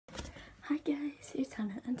Hi guys, it's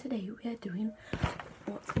Hannah and today we are doing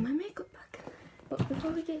what's in my makeup bag. But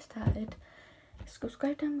before we get started,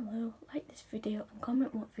 subscribe down below, like this video and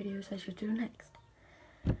comment what videos I should do next.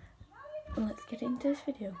 And let's get into this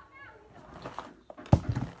video.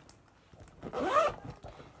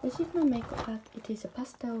 This is my makeup bag. It is a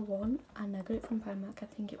pastel one and I got it from Primark. I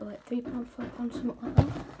think it was like £3, £4, something like that.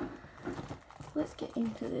 Let's get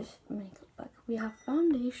into this makeup bag. We have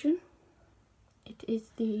foundation. It is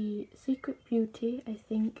the Secret Beauty, I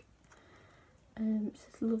think. It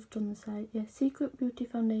says loved on the side. Yeah, Secret Beauty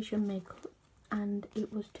foundation makeup, and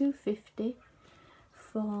it was £2.50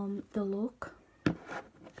 from The Look.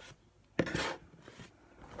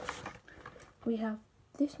 We have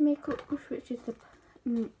this makeup brush, which is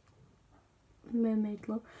the Mermaid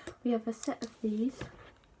Look. We have a set of these.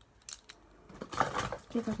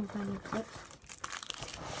 See if I can find the clips.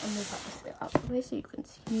 And move that this out of the way so you can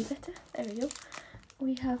see me better. There we go.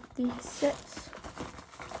 We have these sets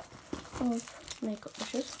of makeup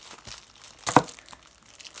brushes.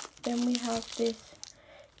 Then we have this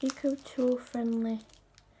Eco Tool Friendly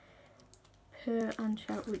Purr and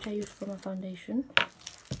Shout, which I use for my foundation.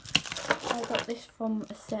 I got this from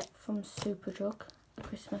a set from Superdrug, a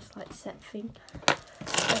Christmas like set thing.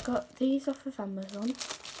 I got these off of Amazon.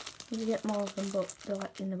 You get more of them, but they're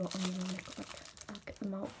like in the bottom of the makeup bag. I'll get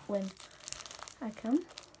them out when I can.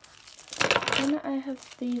 Then I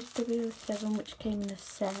have these W7, which came in a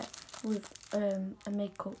set with a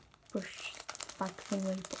makeup brush bag thing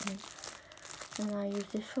where you put them in. And I use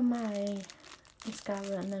this for my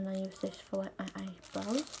mascara, and then I use this for like my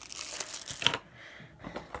eyebrows.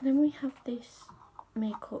 Then we have this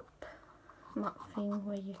makeup matte thing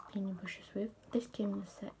where you clean your brushes with. This came in a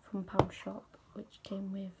set from Pound Shop, which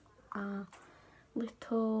came with a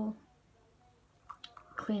little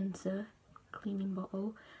cleanser, cleaning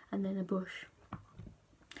bottle, and then a brush.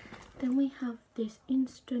 Then we have this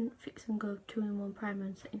Instant Fix and Go 2-in-1 primer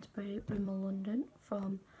and setting spray Rimmel London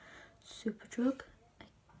from Superdrug.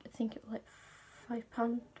 I think it was like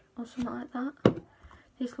 £5 or something like that.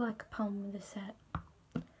 These were like £1 with the set.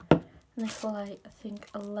 And this was like, I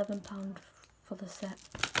think, £11 for the set.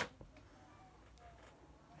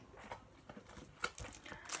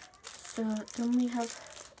 So then we have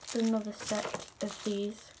another set of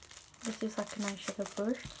these. This is like an eyeshadow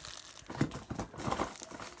brush.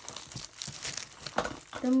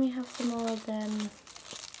 Then we have some more of them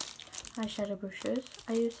eyeshadow brushes.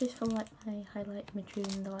 I use this for like my highlight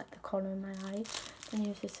between the corner of my eye. And I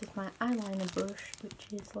use this as my eyeliner brush, which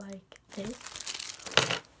is like this.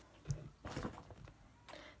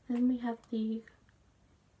 Then we have the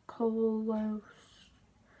Colo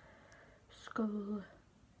Skull,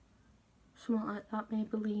 something like that,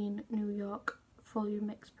 Maybelline New York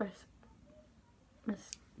Volume Express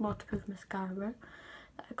Waterproof Mascara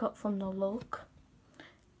that I got from The Look.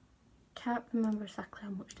 Can't remember exactly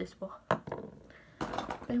how much this was.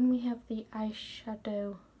 Then we have the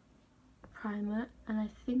eyeshadow primer, and I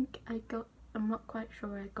think I'm not quite sure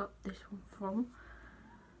where I got this one from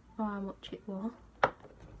or how much it was.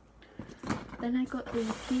 Then I got the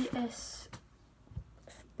PS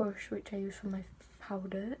brush, which I use for my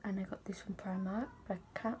powder, and I got this from Primark, but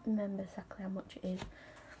I can't remember exactly how much it is.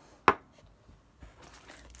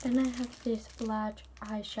 Then I have this large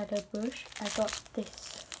eyeshadow brush. I got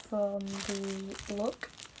this from The Look,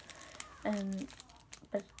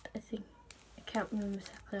 but I can't remember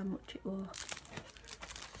exactly how much it was.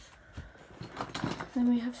 Then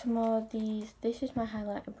we have some more of these. This is my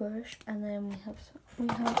highlighter brush, and then we have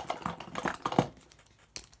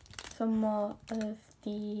some more of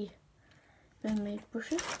the Mermaid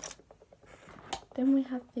brushes. Then we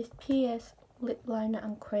have this PS lip liner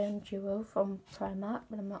and crayon duo from Primark,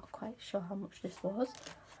 but I'm not quite sure how much this was.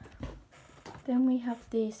 Then we have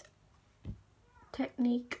this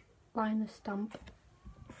Technique liner stamp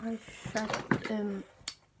eyeshadow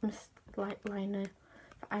light liner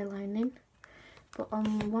for eyelining, but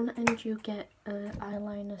on one end you get an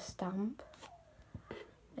eyeliner stamp.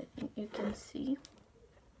 I think you can see.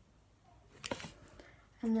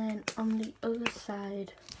 And then on the other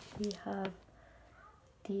side we have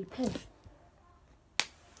the pen,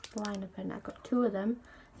 the liner pen. I got two of them.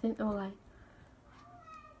 I think they were like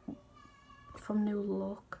from The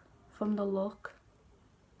Look,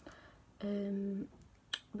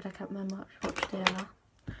 but I can't remember how much they are.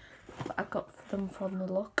 But I got them from The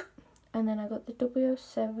Look. And then I got the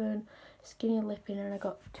W7 skinny lipping, and I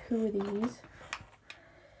got two of these.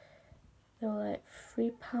 They were like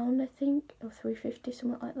 £3, I think, or £3.50,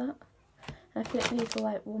 something like that. And I think these were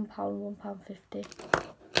like £1, £1.50.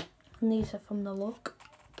 And these are from The Look.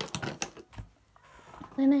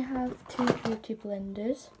 Then I have two beauty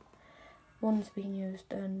blenders. one's been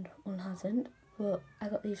used and one hasn't, but I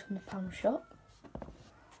got these from the pound shop.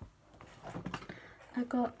 I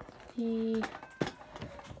got the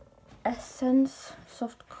Essence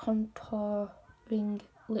Soft Contouring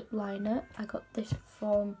Lip Liner. I got this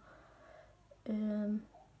from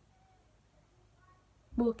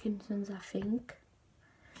Wilkinson's, I think.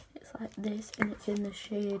 It's like this and it's in the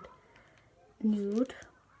shade Nude.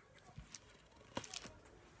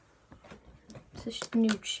 It's a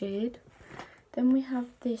nude shade. Then we have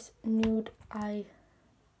this nude eyelash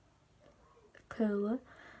curler,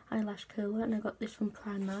 and I got this from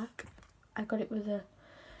Primark. I got it with a,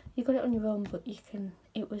 you got it on your own, but you can,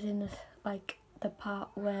 it was in this, like the part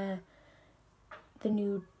where the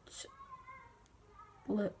nudes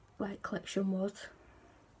lip like collection was.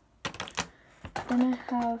 Then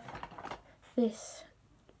I have this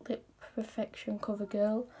Lip Perfection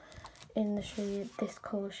CoverGirl in the shade, this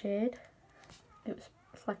colour shade. It's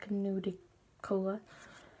like a nudie colour.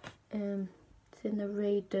 It's in the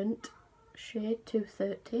Radiant shade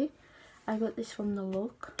 230. I got this from The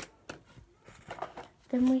Look.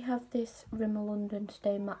 Then we have this Rimmel London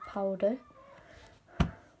Stay Matte Powder.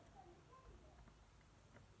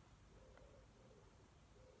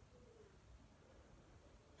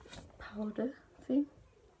 Thing.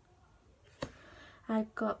 I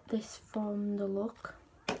got this from The Look.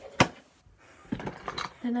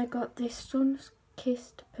 Then I got this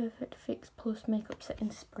Sun-Kissed Perfect Fix Plus Makeup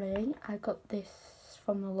Setting Spray. I got this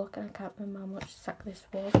from The Look and I can't remember how much exactly this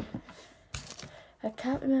was. I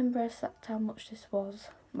can't remember exactly how much this was,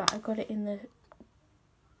 but I got it in the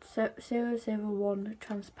 001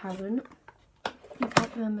 transparent. I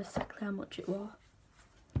can't remember exactly how much it was.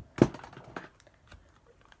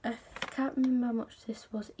 I can't remember how much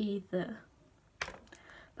this was either.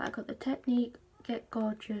 But I got the Technique Get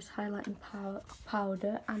Gorgeous Highlighting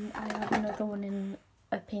Powder, and I have another one in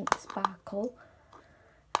a pink sparkle.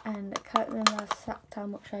 And I can't remember exactly how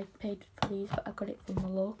much I paid for these, but I got it from The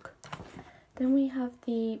Look. Then we have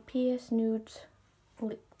the PS Nudes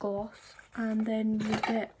Lip Gloss, and then we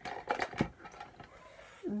get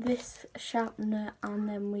this sharpener, and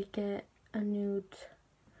then we get a nude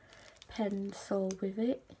pencil with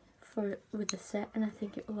it with the set, and I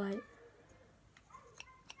think it was like,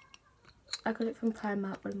 I got it from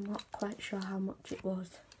Primark, but I'm not quite sure how much it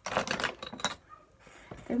was.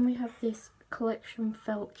 Then we have this Collection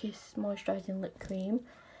Felt Kiss Moisturising Lip Cream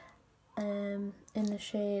in the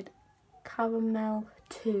shade Caramel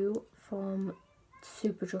 2 from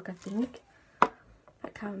Superdrug, I think. I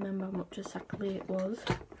can't remember how much exactly it was.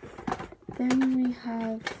 Then we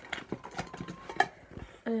have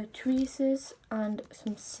tweezers and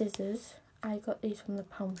some scissors. I got these from the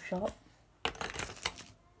pound shop.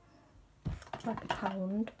 It's like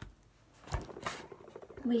 £1.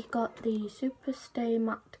 We got the Super Stay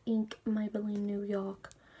Matte Ink Maybelline New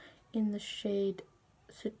York in the shade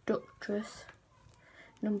Seductress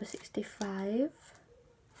number 65.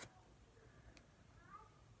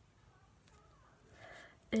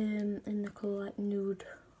 In the colour like nude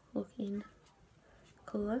looking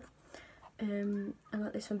colour. I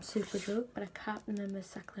got this from Superdrug, but I can't remember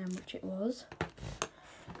exactly how much it was.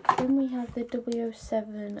 Then we have the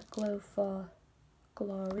W7 Glow for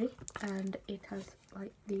Glory, and it has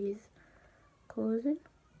like these colours in.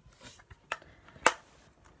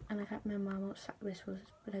 And I can't remember how much exactly this was,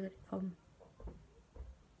 but I got it from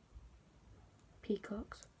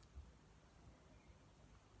Peacocks.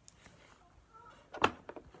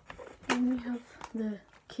 Then we have the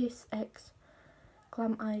Kiss X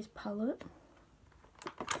Glam Eyes palette,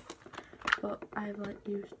 but I've like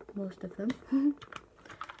used most of them.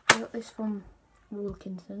 I got this from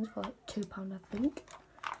Wilkinson's for like £2, I think.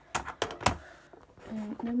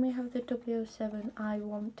 And then we have the W7 I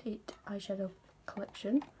Want It eyeshadow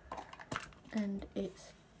collection, and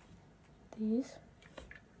it's these.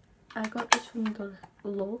 I got this from The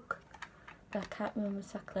Look, but I can't remember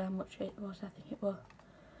exactly how much it was. I think it was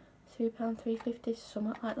 £3, £3.50,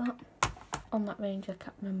 something like that. On that range, I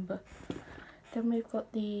can't remember. Then we've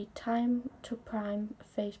got the Time to Prime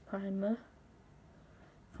face primer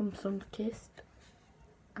from Sun-Kissed.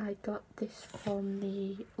 I got this from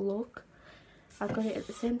The Look. I got it at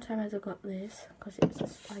the same time as I got this, because it's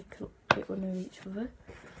just like a bit under each other.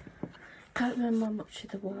 Can't remember how much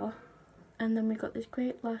they were. And then we got this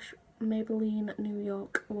Great Lash Maybelline New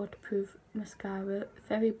York waterproof mascara,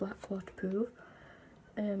 very black waterproof.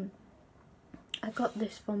 I got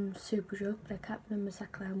this from Superdrug, but I can't remember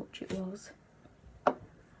exactly how much it was.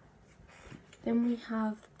 Then we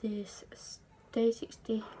have this Stay 6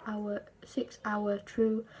 Hour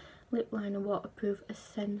True Lip Liner Waterproof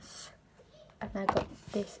Essence, and I got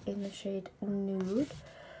this in the shade Nude.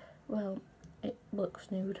 Well,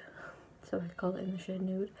 looks nude, so I call it in the shade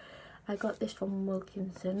nude. I got this from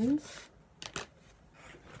Wilkinson's.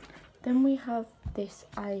 Then we have this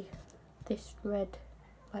red,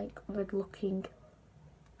 like red looking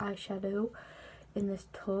eyeshadow in this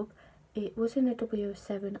tub. It was in a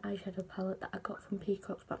W07 eyeshadow palette that I got from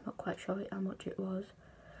Peacocks, but I'm not quite sure how much it was.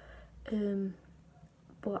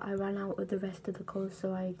 But I ran out of the rest of the colours,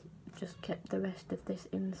 so I just kept the rest of this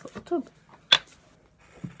in this little tub.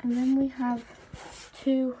 And then we have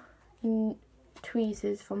two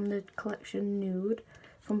tweezers from the collection Nude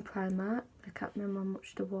from Primark. I can't remember how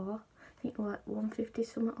much they were. I think like 150,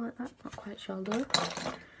 something like that. Not quite sure though.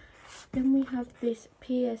 Then we have this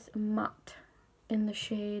PS Matte in the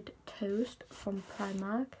shade Toast from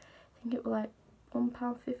Primark. I think it was like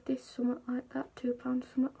 £1.50, something like that. £2,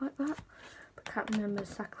 something like that. But I can't remember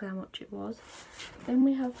exactly how much it was. Then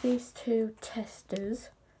we have these two testers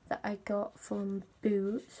that I got from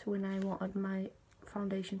Boots when I wanted my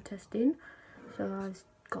foundation testing. So I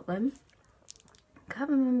got them. Can't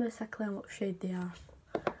remember exactly what shade they are.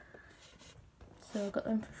 So I got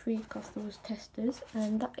them for free because there was testers,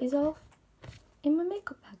 and that is all in my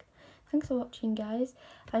makeup bag. Thanks for watching, guys.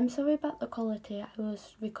 I'm sorry about the quality. I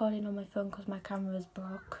was recording on my phone because my camera is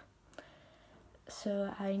broke.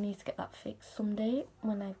 So I need to get that fixed someday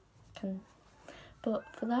when I can. But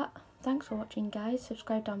for that, thanks for watching, guys.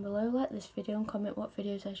 Subscribe down below, like this video and comment what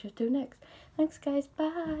videos I should do next. Thanks, guys.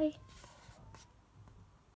 Bye.